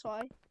 hacking, that's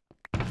why.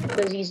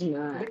 Because he's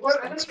not.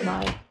 That's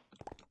why.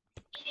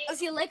 Because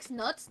he likes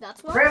nuts,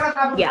 that's why? Pero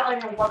sabi ko Yeah. sa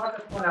kanya,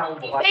 papatas mo na ako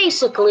bukas.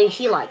 Basically,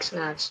 he likes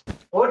nuts.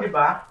 Oo, di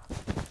ba?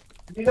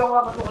 Hindi daw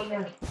mapasukan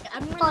niya.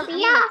 I'm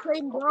gonna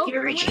play, bro.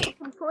 Here I'm we gonna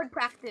some sword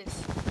practice.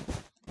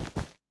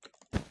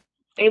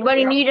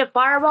 Anybody need a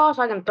fireball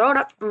so I can throw it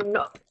up?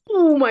 No.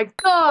 Oh my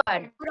God!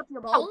 Put up your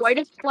Oh, balls. why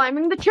is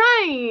climbing the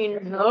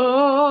chain?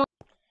 Oh.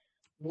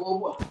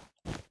 Buo.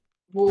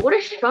 What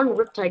is Sean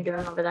Riptide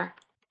doing over there?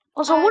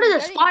 Also, what I'm is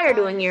this getting fire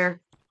doing diamonds. here?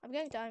 I'm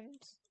getting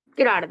diamonds.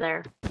 Get out of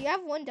there. Do you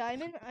have 1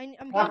 diamond? I'm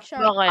Ah, going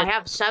sharp. I Okay.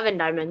 have 7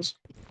 diamonds.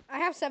 I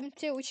have 7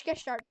 too. We should get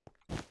sharp.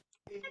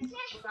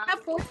 I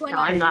have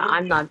 420. No,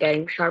 I'm not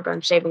getting sharp.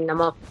 I'm saving them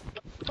up.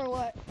 For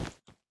what?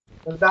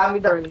 Ang dami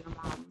daw. Burning them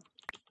up.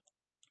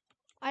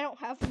 I don't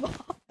have them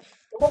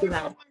all. Too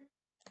bad.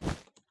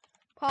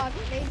 Pav,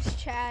 your name's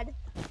Chad.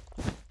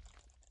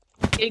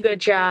 You good,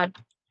 Chad.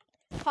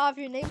 Pav,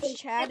 your name's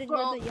Chad and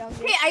you're the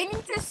youngest. Hey,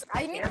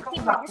 I need to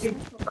keep my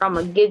distance. From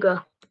a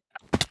giga.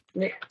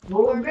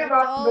 Armor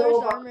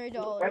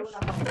dollars.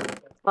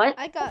 What?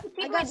 I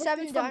got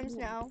 7 dimes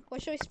now.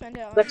 What should we spend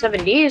it on? Got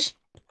 70s.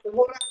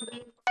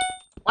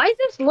 Why does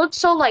this look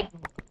so like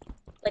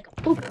a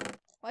poop?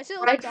 Why does it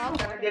look Right. dog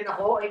shit? Din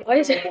ako.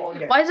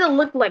 Why does it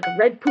look like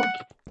red poop?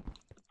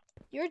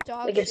 You're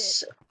dog Like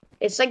shit.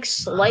 it's like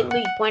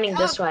slightly pointing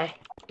this way.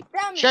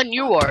 Damn it. Sean,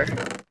 you are.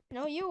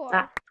 No, you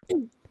Ah. are.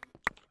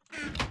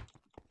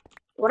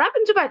 What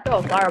happens if I throw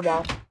a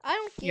fireball? I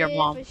don't Your give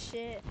mom. a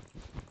shit.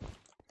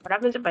 What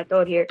happens if I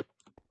throw it here?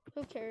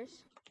 Who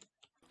cares?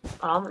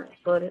 Oh, I'm gonna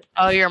put it.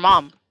 Oh, your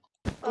mom.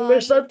 I'm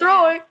gonna start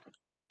throwing.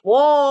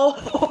 Whoa!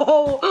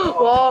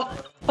 Whoa!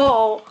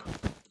 Whoa!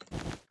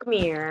 Come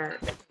here.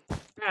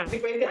 Hindi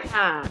pwede.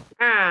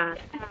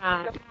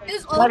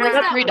 There's Well, I always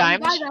got that 3 one guy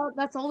dimes.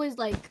 that's always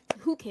like,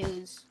 who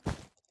cares?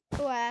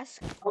 Who asked?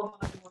 Wala.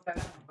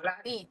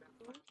 Me.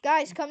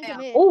 Guys, come to Yeah.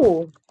 me.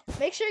 Oh!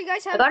 Make sure you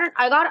guys I have.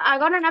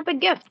 got an epic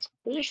gift.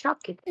 Who's a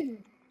shopkeep?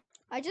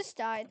 I just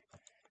died.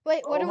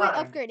 Wait, what Oo are we nga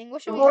eh. upgrading?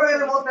 What should we Siguro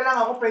yung upgrade? remote na lang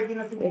ako. Pwede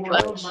na siguro.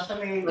 What? Basta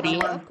may What should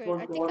we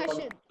What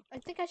upgrade? I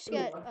think I should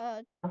get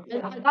I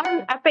got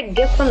an epic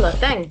gift from the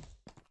thing.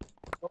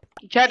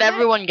 Chad,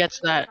 everyone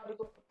gets that.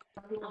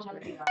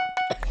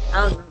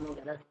 I don't know.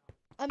 That.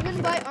 I'm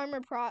gonna buy armor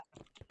prot.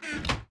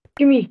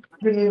 Give me.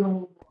 Shit.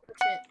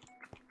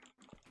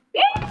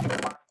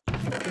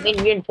 You mean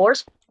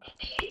reinforce?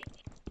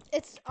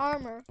 It's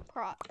armor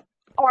prot.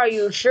 Are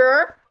you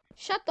sure?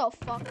 Shut the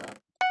fuck up.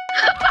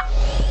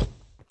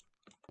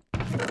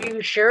 Are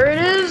you sure it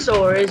is,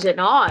 or is it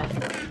not?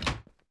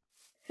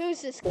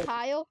 Who's this,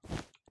 Kyle?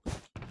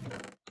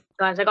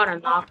 Guys, I got a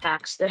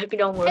knockback stick.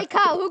 Don't worry. Hey,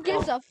 Kyle, who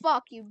gives a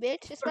fuck, you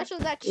bitch? Especially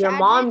that Chad Your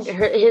mom,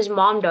 bitch. his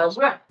mom does.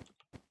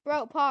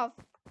 Bro, Pav.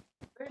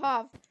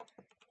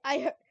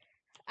 I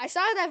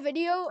saw that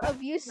video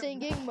of you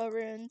singing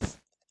Maroons.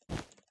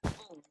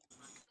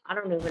 I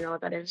don't even know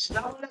what that is.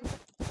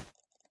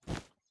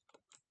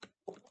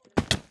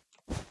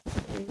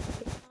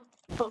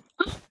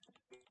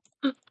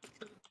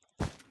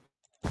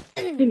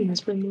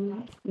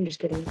 I'm just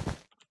kidding.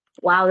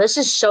 Wow, this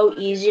is so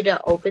easy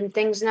to open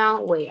things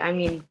now. Wait, I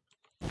mean,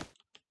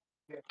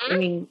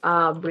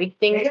 break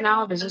things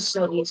now. This is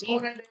so easy.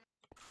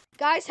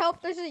 Guys,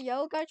 help! There's a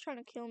yellow guy trying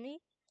to kill me.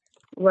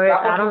 Where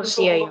I don't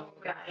see a young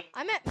guy.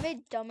 I'm at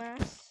mid,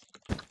 dumbass.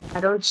 I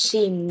don't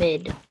see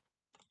mid.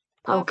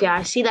 Okay,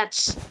 I see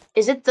that's.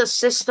 Is it the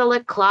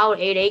Systolic Cloud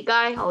 88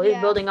 guy? Oh, he's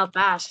Yeah. building up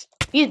fast.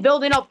 He's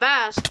building up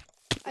fast.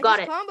 I Got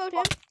just it. comboed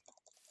him.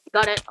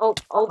 Got it. Oh,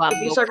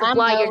 if you start to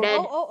fly, you're dead.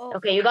 Oh.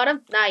 Okay, you got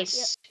him?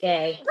 Nice.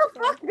 Okay. Who the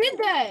fuck did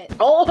that?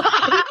 Oh!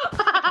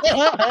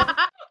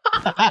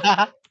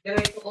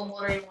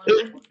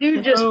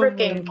 Dude just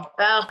freaking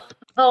fell.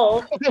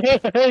 Oh. Okay,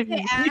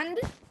 and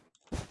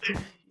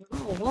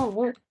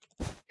Oh.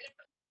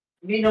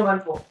 Hindi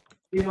naman po.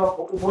 Hindi naman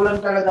po. Umulan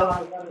talaga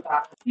ang ano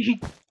sa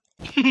akin.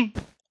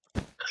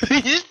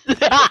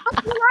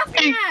 what you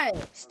laughing at?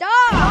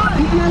 Stop!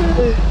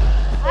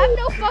 I have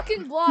no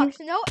fucking blocks.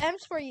 No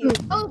M's for you.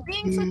 Oh,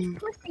 being such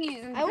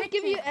pussies. And I won't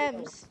give you bitches.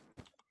 M's.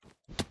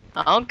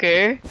 I don't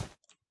care.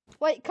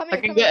 Wait, come I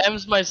here, can come here. get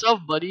M's myself,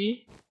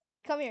 buddy.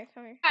 Come here,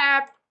 come here.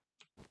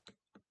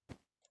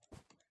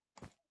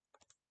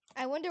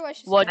 I wonder what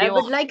she's What do I you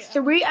would want? like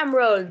 3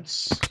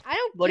 emeralds. I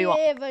don't What do you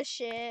want? give a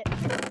shit.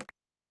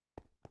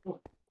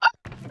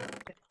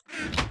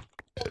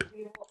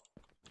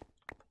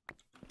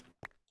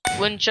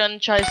 When Chun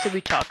tries to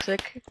be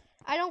toxic.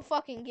 I don't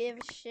fucking give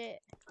a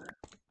shit.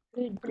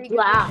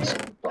 Last.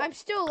 I'm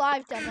still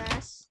alive,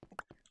 dumbass.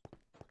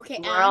 Okay,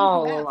 We're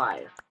all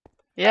alive.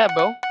 Yeah,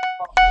 bro.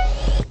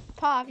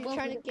 Pop, you're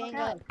trying to gang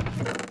up.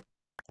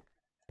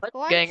 Who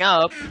wants, Gang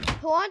up.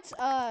 Who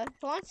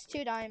wants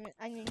 2 diamond?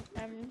 I mean,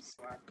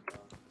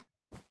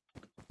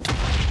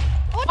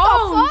 What the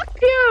fuck?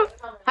 Cute.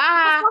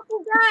 Ha! What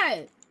was that?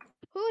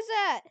 Who's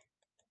that?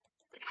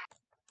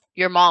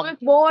 Your mom. Quick,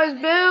 boys,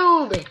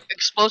 build.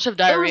 Explosive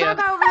There was diarrhea. that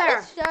guy over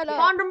there. Shut up.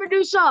 Fonder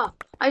Medusa.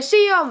 I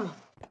see him.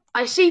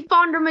 I see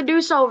Fonder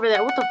Medusa over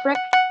there. What the frick?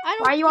 I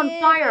don't Why are you on give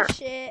fire? a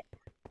shit.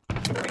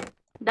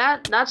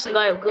 That's the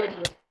guy who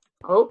good.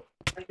 Oh,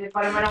 Hindi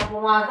pa naman ako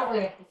pumasok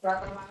eh.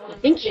 I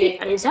think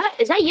is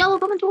that yellow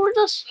coming towards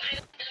us?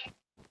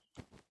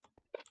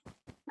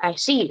 I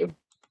see you.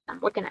 I'm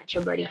looking at you,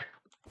 buddy.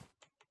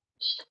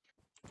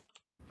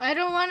 I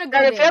don't want to go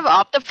If you there. have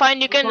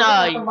Optifine, you can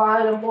Sa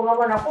bahay lang po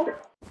naman ako.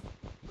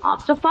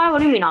 Optify? What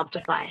do you mean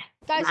Optify?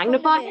 Guys, go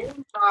Magnify? to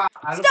bed.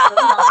 Halos pa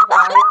rin nasa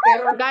bahay.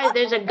 Pero Guys,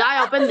 there's a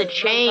guy up in the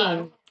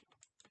chain.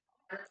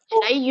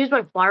 Should I use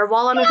my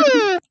fireball on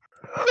him?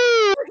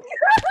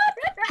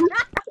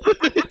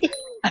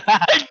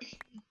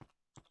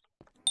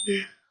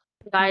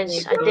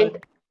 Guys,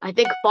 I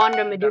think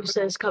Fonda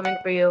Medusa is coming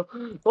for you.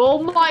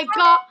 Oh my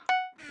god!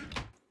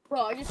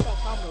 Bro, I just got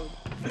comboed.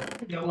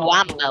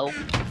 Wambo.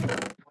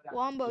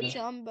 Wombo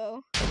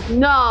jumbo.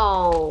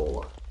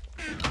 No!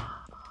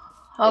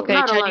 Okay,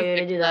 not Chun, allow you you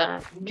to fix do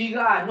that. that. hindi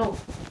ka ano.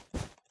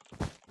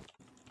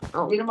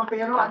 Oh, Hindi naman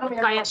pero ano.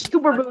 guy has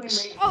super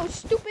boots. Oh,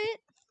 stupid.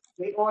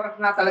 May oras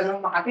na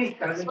talagang makati.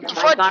 Talagang Oh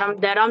my god, I'm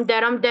dead, I'm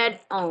dead, I'm dead.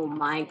 Oh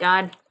my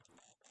god.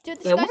 Dude,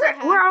 this Yeah, guy's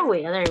a where are hacker.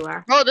 we? There you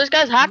are. Bro, this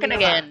guy's hacking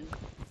again.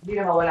 Hindi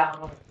na mawala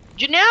ako.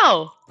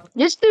 Juniel!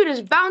 This dude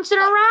is bouncing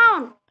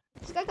around.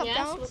 This guy got Yes,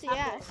 bouncy what's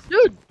ass.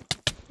 Dude!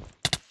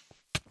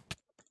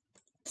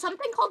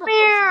 Something called a Come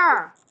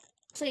here,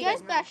 So you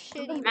Guys guys got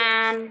shitty.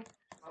 man.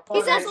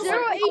 He's at also 0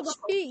 something called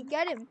HP.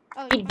 Get him.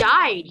 Oh, He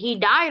died. He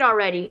died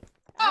already.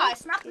 Ah, I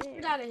snapped the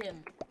shit out of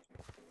him.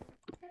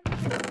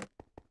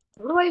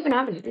 What do I even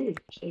have to do?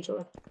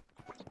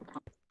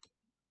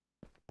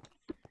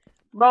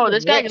 Bro,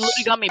 this guy Yes.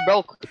 literally got me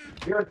broke.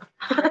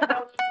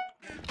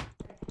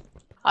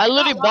 I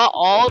literally bought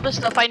all the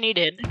stuff I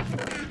needed.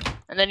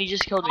 And then he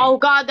just killed me. Oh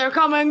god, they're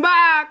coming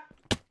back.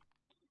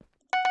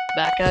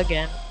 Back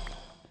again.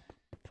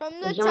 From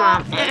the Come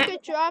top, on. make a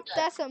drop.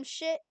 That's some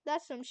shit.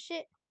 That's some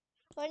shit.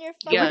 On your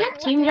Should we Yeah. get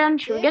team gen?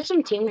 Should we get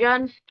some team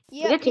gen?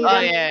 Yeah. get team Oh,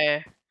 gen?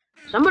 yeah.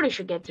 Somebody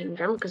should get team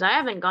gen because I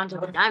haven't gone to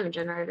the diamond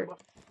generator.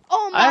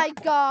 Oh my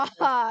god.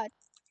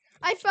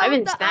 I found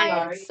been the standing.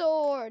 iron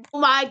sword. Oh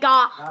my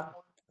god.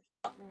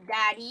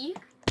 Daddy.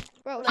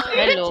 Bro,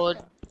 Hello,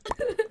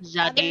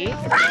 Zaddy.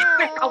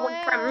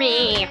 Away from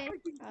me.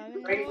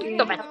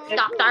 Stupid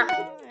doctor.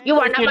 You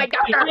are not my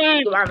doctor.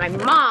 You are my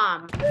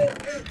mom.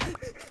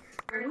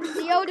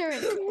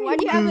 Deodorant. Why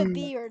do you have a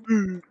beard?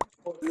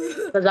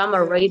 Because I'm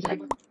a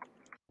raisin.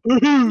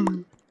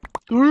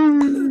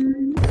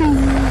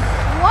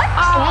 What?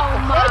 Oh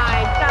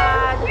my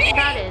god.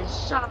 That is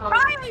so.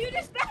 Kyle, you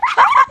just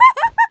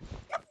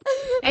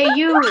Hey,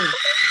 you.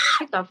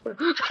 Get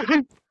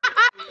the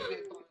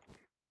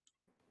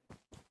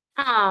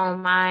Oh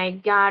my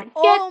god. Get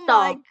Oh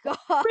my the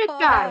frick out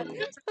god. of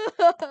here.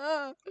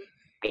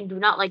 I do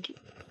not like you.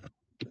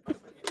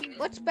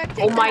 Let's spectate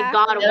Oh the my hacker.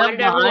 god, Yeah, why I'm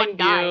did everyone behind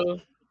die? you.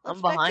 Let's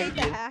I'm behind spectate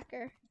the you.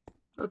 hacker.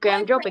 Okay,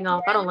 I'm jumping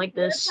off. I don't like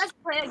this. let's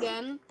play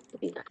again.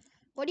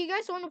 What do you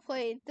guys want to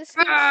play? This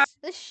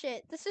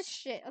shit. This is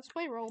shit. Let's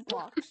play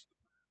Roblox.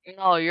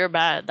 No, you're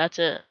bad. That's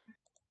it.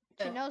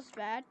 Janelle's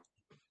bad.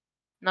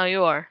 No,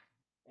 you are.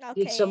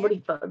 Okay. Dude,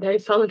 somebody they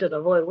fell into the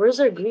void. Where's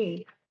their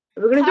green?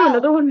 We're gonna do Kyle.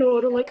 another one? No,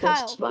 I don't like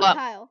Kyle, this. What?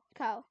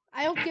 Kyle.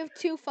 I don't give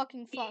 2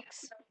 fucking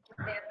fucks.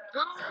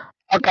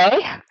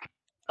 Okay.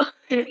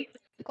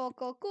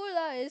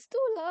 Coca-Cola is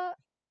tula.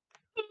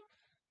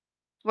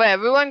 Wait,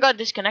 everyone got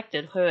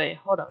disconnected. Wait,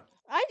 hold up.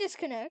 I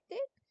disconnected.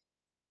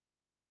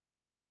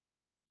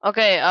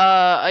 Okay,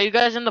 are you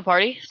guys in the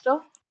party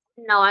still?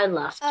 No, I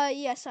left.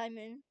 Yes, I'm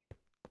in.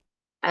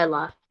 I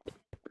left.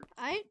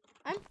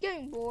 I'm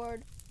getting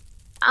bored.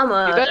 I'm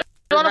You guys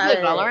wanna play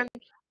Valorant?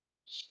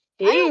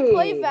 I don't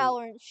play Ew.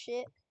 Valorant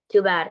shit.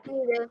 Too bad.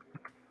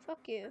 Fuck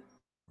you.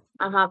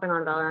 I'm hopping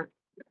on Valorant.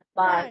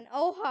 Bye. Fine,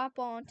 I'll hop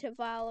on to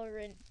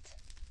Valorant.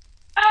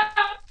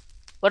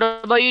 What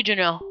about you,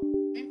 Juniel?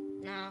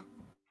 No.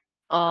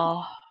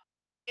 Oh,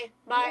 Okay,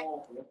 bye.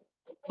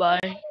 bye.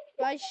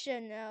 Bye,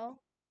 Chanel.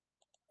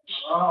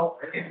 Oh,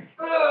 okay.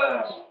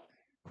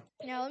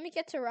 Now let me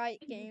get to Riot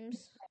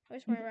Games.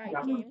 Where's my Riot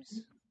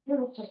Games?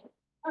 Oo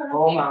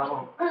nga.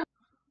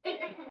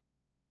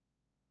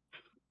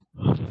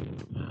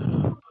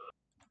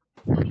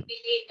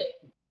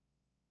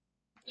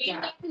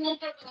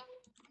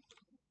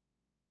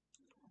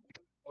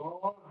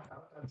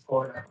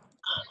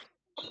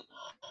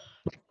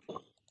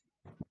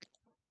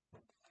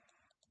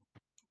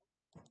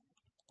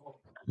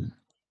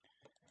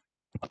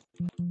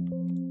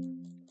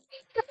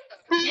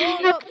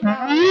 What up, bro?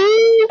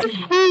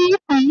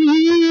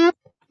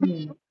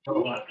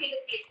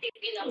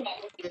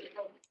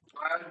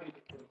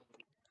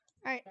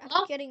 Alright,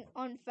 I'm getting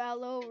on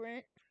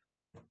Valorant.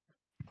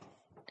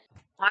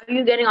 How are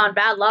you getting on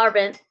bad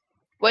Larvin?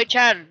 Wait,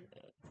 Chad.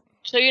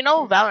 So you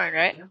know Valorant,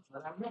 right?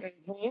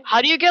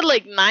 How do you get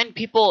like 9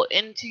 people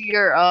into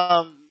your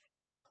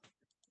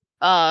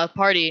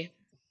party?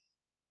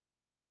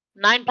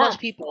 9 plus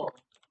people.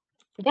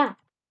 Yeah.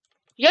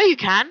 Yeah, you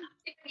can.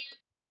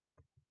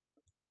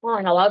 Oh,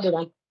 no, I'll do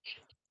that.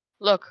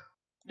 Look.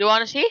 Do you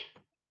want to see?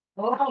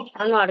 I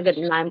don't know how to get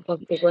 9 plus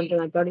people into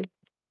my party.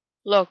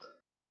 Look.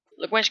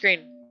 Look my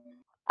screen.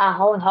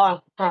 Hold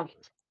on.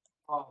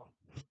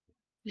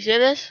 You see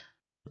this?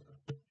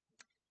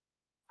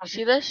 You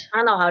see this? I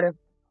don't know how to.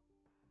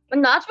 But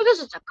no, that's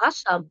because it's a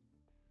custom.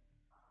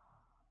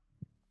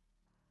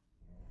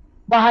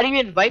 But how do you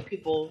invite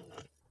people?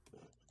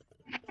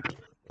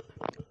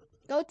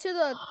 Go to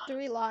the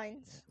 3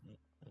 lines.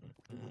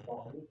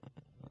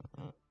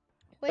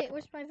 Wait,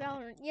 where's my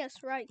Valorant?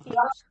 Yes, right,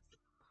 games.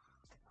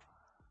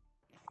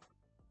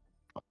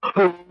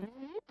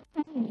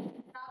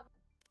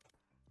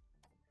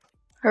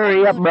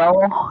 Hurry up, bro.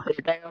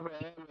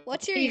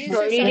 What's your He's user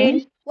already so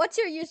did. What's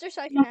your user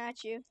so I can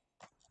add you?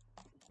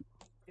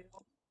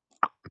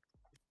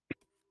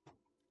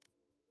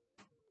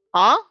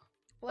 Huh?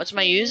 What's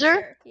my your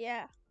user?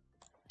 Yeah.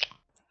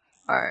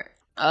 Alright.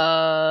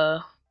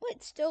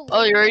 Wait, still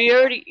Oh, loading.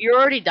 you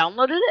already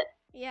downloaded it?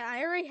 Yeah,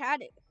 I already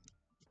had it.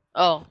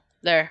 Oh,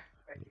 there.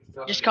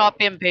 Just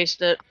copy and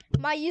paste it.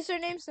 My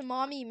username's the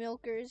Mommy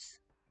Milkers.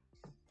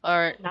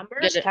 Alright.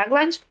 Numbers? Get it.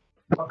 Taglines?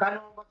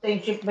 Magkano ba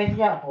yung shipment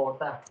niya?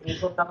 Puta.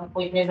 Ikot ang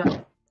point niya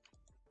na.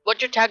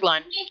 What's your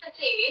tagline?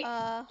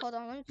 Hold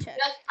on, let me check.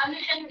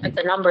 Like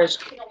the numbers.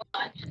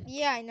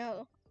 Yeah, I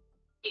know.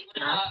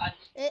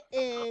 It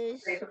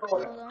is.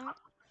 Hold on.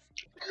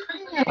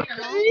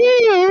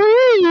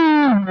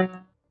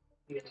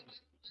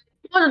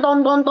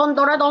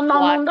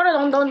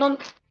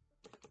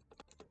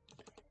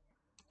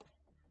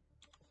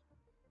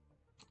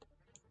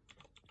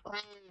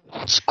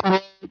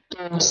 Son,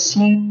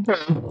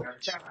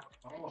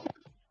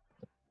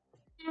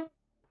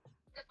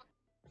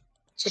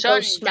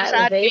 Suppose just smiley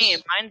add face. game.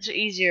 Mine's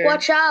easier.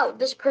 Watch out,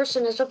 this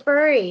person is a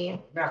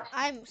furry.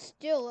 I'm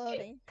still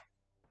loading.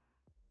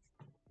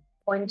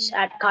 Points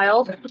at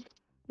Kyle.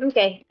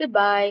 Okay,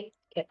 goodbye.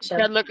 Okay, so.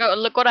 Chad, look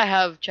what I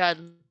have, Chad.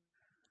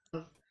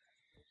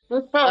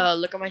 Look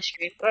at my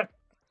screen.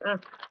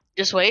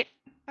 Just wait.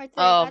 Right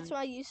there, that's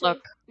my user.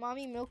 Look.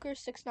 Mommy Milker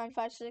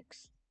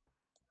 6956.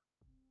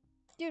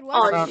 Dude, why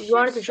Oh, is you shit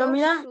wanted to show so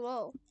me that?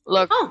 slow?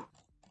 Look. Oh,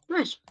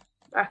 nice.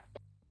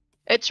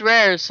 It's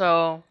rare,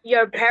 so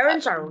Your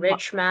parents are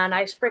rich, man.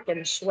 I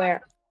freaking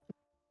swear.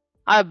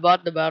 I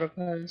bought the battle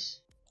pass.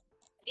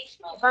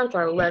 My parents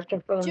are rich. I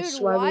freaking Dude,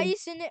 swear. why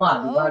isn't it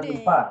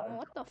loading?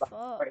 What the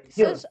fuck? It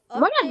says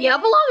What the update.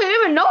 diablo? He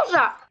even knows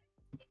that.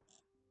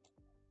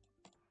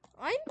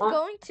 I'm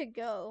going to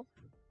go.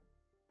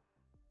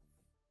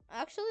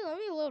 Actually, let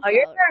me load. Oh,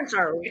 your Valorant. parents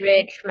are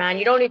rich, man.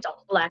 You don't need to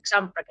flex.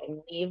 I'm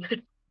freaking leave.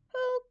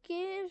 Who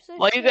gives a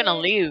Why are you shit? gonna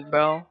leave,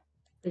 bro?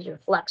 Because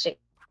you're flexing.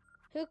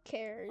 Who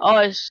cares?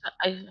 Oh,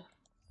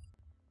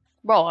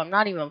 bro, I'm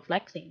not even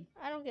flexing.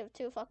 I don't give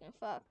 2 fucking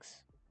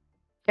fucks.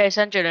 Okay, I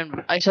sent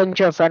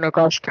you a friend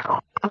request.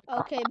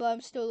 Okay, but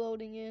I'm still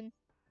loading in.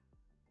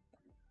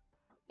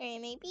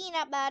 Creamy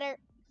peanut butter.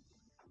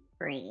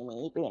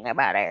 Creamy peanut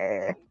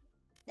butter.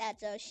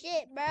 That's a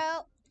shit,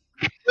 bro.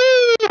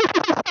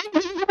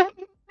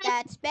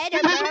 That's better,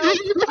 bro.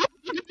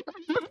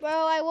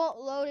 Bro, I won't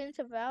load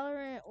into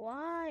Valorant.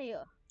 Why?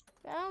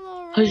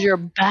 Valorant. Cause you're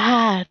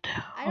bad.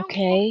 I don't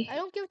Okay. I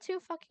don't give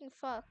 2 fucking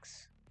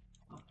fucks.